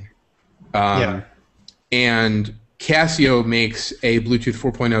insane. And Casio makes a Bluetooth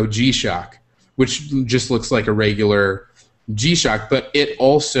 4.0 G-Shock, which just looks like a regular G-Shock, but it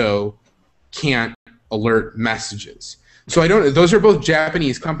also can't alert messages. So I don't. Those are both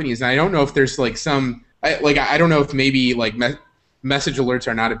Japanese companies, and I don't know if there's like some. I don't know if maybe like message alerts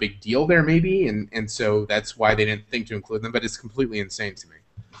are not a big deal there, maybe, and so that's why they didn't think to include them. But it's completely insane to me.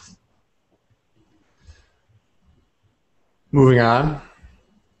 Moving on.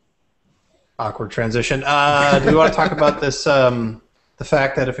 Awkward transition. Do we want to talk about this? The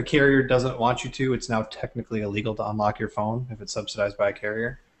fact that if a carrier doesn't want you to, it's now technically illegal to unlock your phone if it's subsidized by a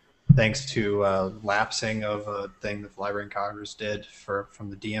carrier, thanks to lapsing of a thing that the Library of Congress did from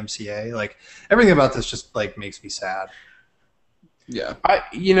the DMCA. Like everything about this just like makes me sad. Yeah.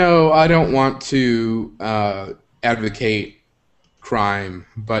 I don't want to advocate crime,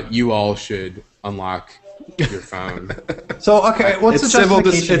 but you all should unlock your phone. So okay, what's the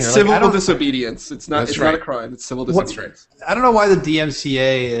justification It's here? civil disobedience. It's not. That's It's right. not a crime. It's civil disobedience. I don't know why the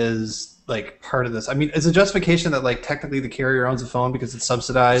DMCA is like part of this. I mean, is a justification that like technically the carrier owns the phone because it's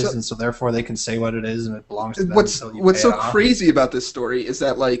subsidized, and so therefore they can say what it is and it belongs to them. What's so off? crazy about this story is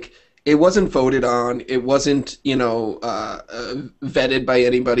that like it wasn't voted on. It wasn't vetted by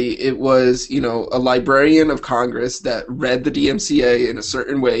anybody. It was a librarian of Congress that read the DMCA in a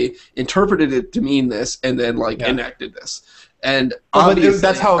certain way, interpreted it to mean this, and then enacted this. And obviously,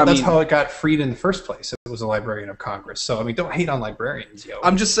 that's how it got freed in the first place. It was a librarian of Congress. So I mean, don't hate on librarians, yo.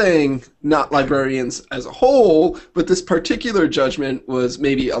 I'm just saying, not librarians as a whole, but this particular judgment was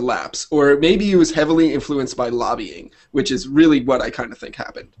maybe a lapse, or maybe it was heavily influenced by lobbying, which is really what I kind of think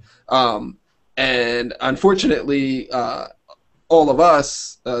happened. And unfortunately, all of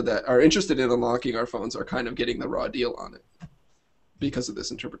us that are interested in unlocking our phones are kind of getting the raw deal on it because of this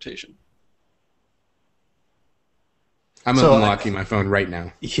interpretation. I'm unlocking my phone right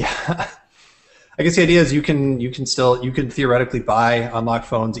now. Yeah. I guess the idea is you can theoretically buy unlocked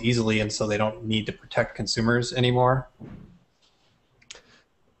phones easily, and so they don't need to protect consumers anymore.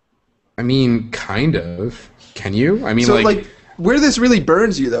 I mean, kind of. Can you? I mean, so where this really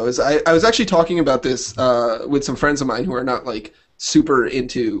burns you though is I was actually talking about this with some friends of mine who are not like super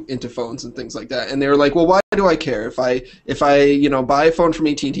into phones and things like that, and they were like, well, why do I care if I buy a phone from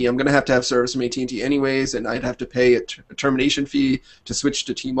AT&T, I'm gonna have to have service from AT&T anyways, and I'd have to pay a termination fee to switch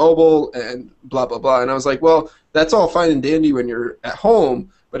to T-Mobile and blah blah blah. And I was like, well, that's all fine and dandy when you're at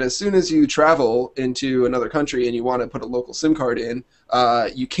home, but as soon as you travel into another country and you want to put a local SIM card in,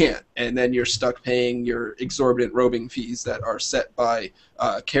 you can't, and then you're stuck paying your exorbitant roaming fees that are set by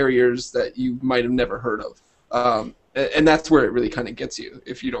carriers that you might have never heard of. And that's where it really kind of gets you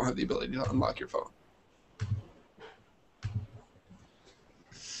if you don't have the ability to unlock your phone.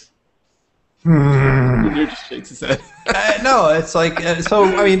 He just shakes his head. No, it's like so.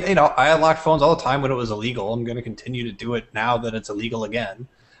 I mean, I unlocked phones all the time when it was illegal. I'm going to continue to do it now that it's illegal again.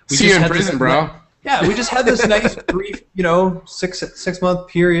 See you in prison, bro. Yeah, we just had this nice brief, 6-month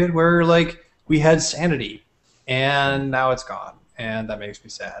period where like we had sanity, and now it's gone, and that makes me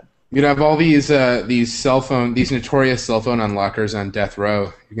sad. You'd have all these notorious cell phone unlockers on death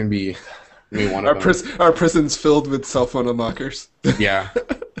row. You can be one of them. Our prison's filled with cell phone unlockers. Yeah.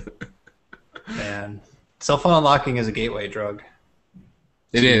 Man, cell phone unlocking is a gateway drug.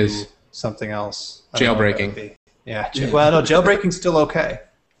 It is. Something else. Jailbreaking. Yeah. Well, no, jailbreaking's still okay.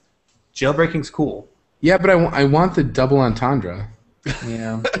 Jailbreaking's cool. Yeah, but I want the double entendre.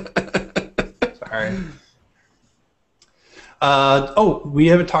 Yeah. Sorry. We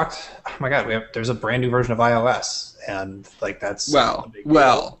haven't talked. Oh my God, there's a brand new version of iOS, and like that's a big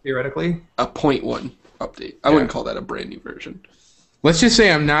deal, theoretically a 0.1 update. I wouldn't call that a brand new version. Let's just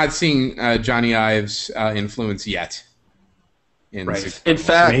say I'm not seeing Johnny Ive's influence yet. In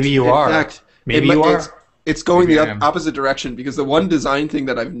fact, maybe you are. Maybe you are. It's going the opposite direction, because the one design thing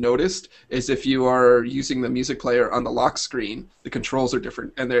that I've noticed is if you are using the music player on the lock screen, the controls are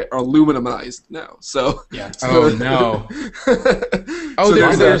different, and they're aluminumized now. So yeah. Oh no.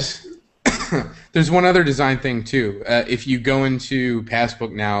 There's one other design thing too. If you go into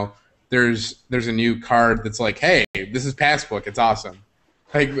Passbook now, there's a new card that's like, hey, this is Passbook. It's awesome.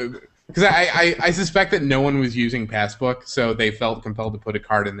 Like, because I suspect that no one was using Passbook, so they felt compelled to put a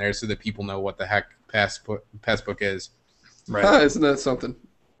card in there so that people know what the heck Passbook is. Right. Isn't that something?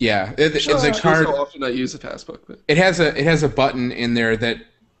 Yeah, it's a card. So often I use a Passbook, but it has a button in there that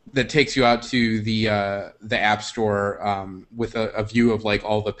takes you out to the App Store with a view of like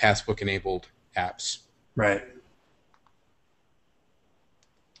all the Passbook enabled apps. Right.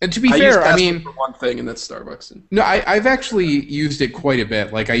 And to be use fair, I password mean, for one thing, and that's Starbucks. no, I've actually used it quite a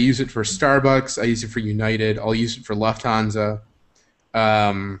bit. Like I use it for Starbucks, I use it for United, I'll use it for Lufthansa,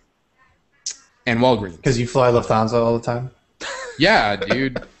 and Walgreens. Because you fly Lufthansa all the time? Yeah,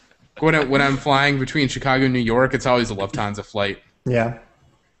 dude. When I'm flying between Chicago and New York, it's always a Lufthansa flight. Yeah.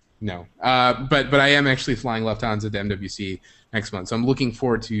 No, but I am actually flying Lufthansa to MWC next month, so I'm looking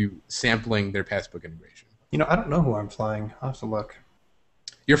forward to sampling their passbook integration. You know, I don't know who I'm flying. I'll have to look.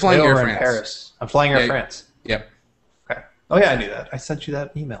 You're flying Air over France. in Paris. I'm flying Air France. Yep. Okay. Oh yeah, I knew that. I sent you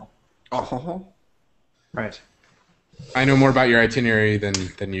that email. Oh. Right. I know more about your itinerary than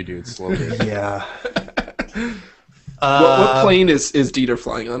you do. It's a little bit. Yeah. What plane is Dieter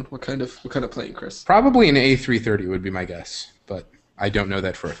flying on? What kind of plane, Chris? Probably an A330 would be my guess, but I don't know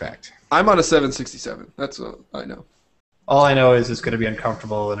that for a fact. I'm on a 767. That's what I know. All I know is it's going to be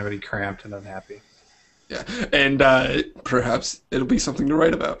uncomfortable and everybody cramped and unhappy. Yeah, and perhaps it'll be something to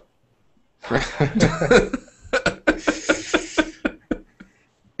write about.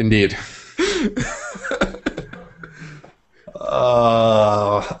 Indeed.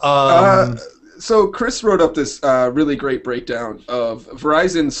 So Chris wrote up this really great breakdown of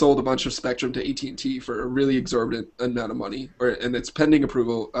Verizon sold a bunch of spectrum to AT&T for a really exorbitant amount of money, and it's pending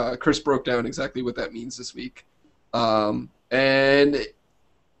approval. Chris broke down exactly what that means this week, and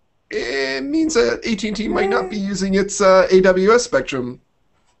it means that AT&T might not be using its AWS spectrum,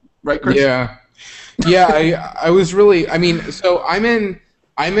 right, Chris? Yeah. I was really. I mean, so I'm in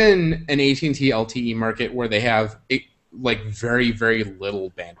an AT&T LTE market where they have like very, very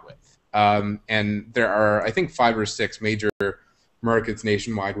little bandwidth. And there are, I think, 5 or 6 major markets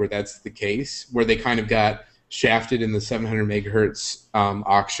nationwide where that's the case, where they kind of got shafted in the 700 megahertz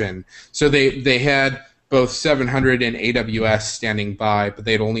auction. So they had both 700 and AWS standing by, but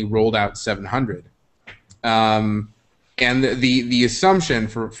they'd only rolled out 700. And the assumption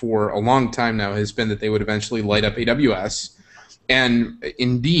for a long time now has been that they would eventually light up AWS. And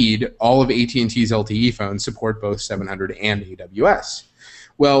indeed, all of AT&T's LTE phones support both 700 and AWS.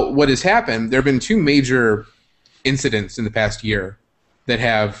 Well, what has happened, there have been 2 major incidents in the past year that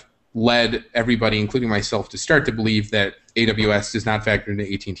have led everybody, including myself, to start to believe that AWS does not factor into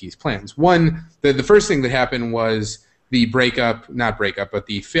AT&T's plans. One, the first thing that happened was the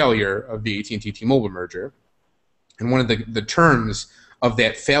the failure of the AT&T T-Mobile merger. And one of the terms of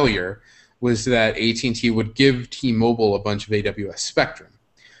that failure was that AT&T would give T-Mobile a bunch of AWS spectrum,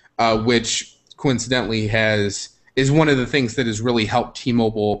 which coincidentally is one of the things that has really helped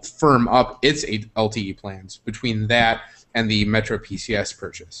T-Mobile firm up its LTE plans between that and the Metro PCS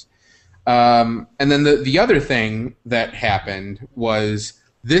purchase. And then the other thing that happened was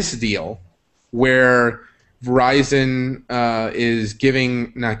this deal where Verizon is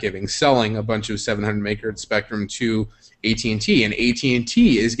selling a bunch of 700 megahertz spectrum to AT&T, and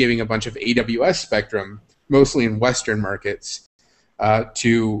AT&T is giving a bunch of AWS spectrum, mostly in Western markets,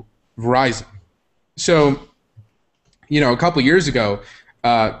 to Verizon. So, a couple years ago,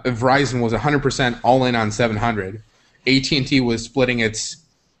 Verizon was 100% all in on 700. AT&T was splitting its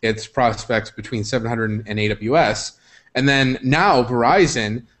prospects between 700 and AWS, and then now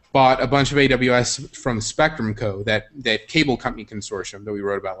Verizon bought a bunch of AWS from Spectrum Co., that cable company consortium that we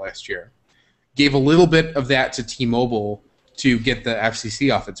wrote about last year. Gave a little bit of that to T-Mobile to get the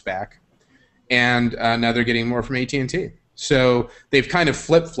FCC off its back, and now they're getting more from AT&T. So they've kind of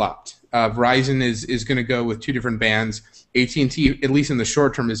flip-flopped. Verizon is going to go with 2 different bands. AT&T, at least in the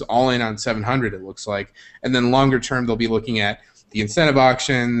short term, is all in on 700, it looks like. And then longer term, they'll be looking at the incentive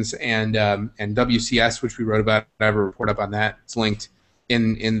auctions and WCS, which we wrote about. I have a report up on that. It's linked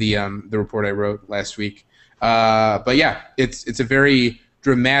in the report I wrote last week. But yeah, it's a very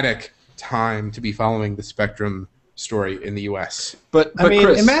dramatic time to be following the Spectrum story in the U.S. But I mean,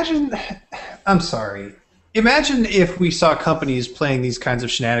 Chris, Imagine if we saw companies playing these kinds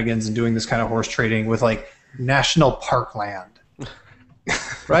of shenanigans and doing this kind of horse trading with like national park land,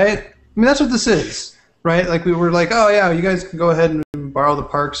 right? I mean, that's what this is, right? Like we were like, oh yeah, you guys can go ahead and borrow the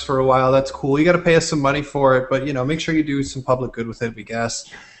parks for a while. That's cool. You got to pay us some money for it, but make sure you do some public good with it, we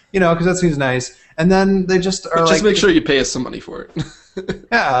guess, because that seems nice. And then they just are just make sure you pay us some money for it.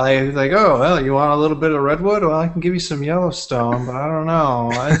 Yeah, like, oh well, you want a little bit of redwood? Well, I can give you some Yellowstone, but I don't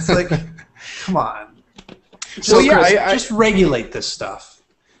know. It's like, come on. So yeah, Chris, just regulate this stuff.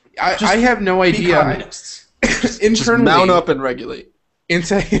 I have no idea. Communists. Internally, just mount up and regulate.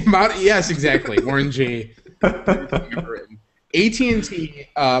 Yes, exactly. Warren G. AT&T,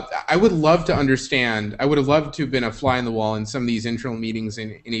 I would love to understand. I would have loved to have been a fly on the wall in some of these internal meetings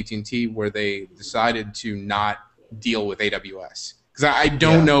in AT&T where they decided to not deal with AWS. Because I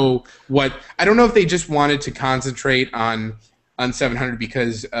don't know if they just wanted to concentrate on on 700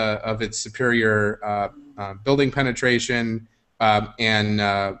 because of its superior building penetration and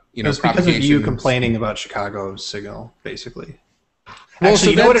It's because of you complaining about Chicago's signal, basically. Well,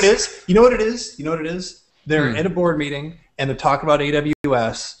 actually, you know what it is? You know what it is? You know what it is? They're at a board meeting and they talk about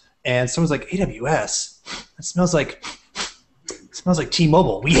AWS, and someone's like, AWS? It smells like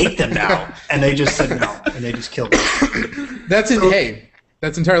T-Mobile. We hate them now. And they just said no, and they just killed it. That's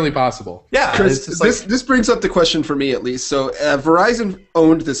entirely possible. Yeah, Chris, this brings up the question for me, at least. So Verizon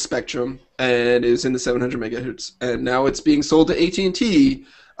owned this spectrum and is in the 700 megahertz, and now it's being sold to AT&T.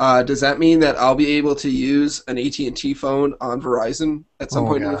 Does that mean that I'll be able to use an AT&T phone on Verizon at some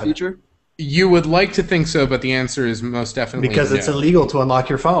point in the future? You would like to think so, but the answer is most definitely because it's illegal to unlock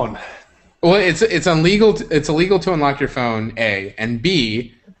your phone. Well, it's illegal. It's illegal to unlock your phone. A and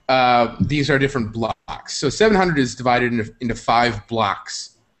B. These are different blocks. So 700 is divided into 5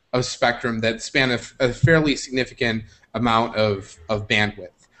 blocks of spectrum that span a fairly significant amount of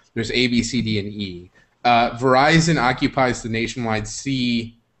bandwidth. There's A, B, C, D, and E. Verizon occupies the nationwide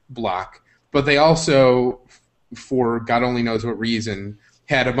C block, but they also, for God only knows what reason,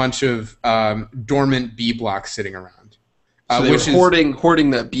 had a bunch of dormant B blocks sitting around. So they were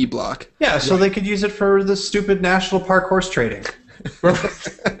hoarding that B block. Yeah, so they could use it for the stupid national park horse trading. For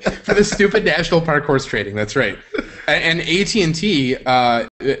the stupid national park horse trading, that's right. And AT&T,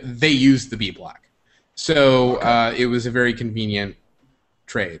 they used the B block. So it was a very convenient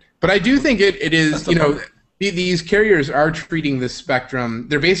trade. But I do think it is, these carriers are treating the spectrum,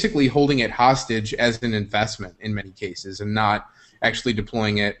 they're basically holding it hostage as an investment in many cases and not actually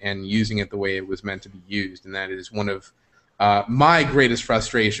deploying it and using it the way it was meant to be used. And that is one of my greatest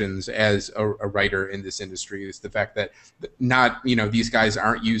frustrations as a writer in this industry is the fact that these guys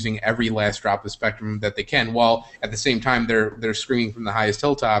aren't using every last drop of spectrum that they can, while at the same time they're screaming from the highest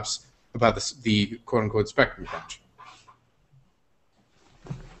hilltops about the quote unquote spectrum crunch.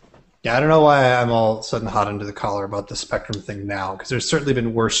 Yeah, I don't know why I'm all of a sudden hot under the collar about the spectrum thing now, because there's certainly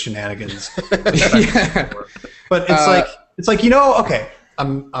been worse shenanigans. Yeah. But it's like okay,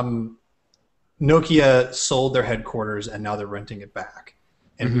 Nokia sold their headquarters and now they're renting it back.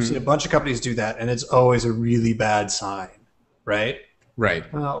 And we've seen a bunch of companies do that, and it's always a really bad sign, right?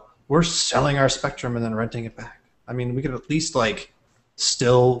 Right. Well, we're selling our spectrum and then renting it back. I mean, we could at least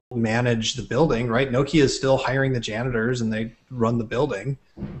still manage the building, right? Nokia is still hiring the janitors and they run the building.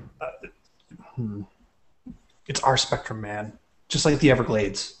 It's our spectrum, man. Just like the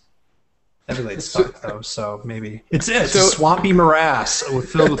Everglades. Everglades suck, though, so maybe. It's a swampy morass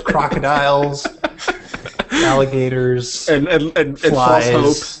filled with crocodiles, alligators, and flies,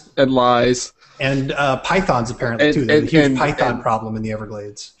 false hope and lies. And pythons, apparently, too. There's a huge python problem in the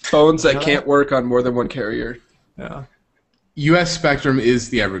Everglades. Phones that can't work on more than one carrier. Yeah. U.S. spectrum is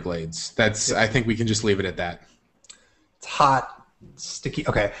the Everglades. I think we can just leave it at that. It's hot, sticky.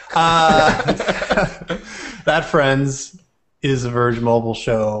 Okay. That, friends, is the Verge Mobile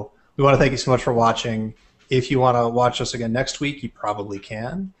Show. We want to thank you so much for watching. If you want to watch us again next week, you probably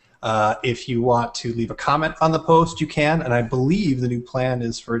can. If you want to leave a comment on the post, you can. And I believe the new plan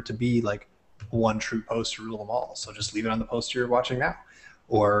is for it to be one true post to rule them all. So just leave it on the post you're watching now.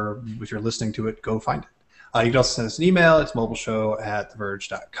 Or if you're listening to it, go find it. You can also send us an email. It's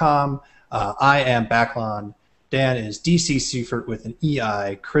mobileshow@theverge.com. I am Backlon. Dan is DC Seifert with an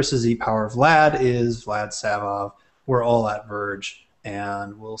EI. Chris is E-Power. Vlad is Vlad Savov. We're all at Verge.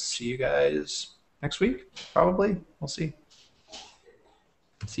 And we'll see you guys next week, probably. We'll see.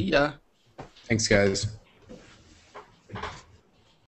 See ya. Thanks, guys.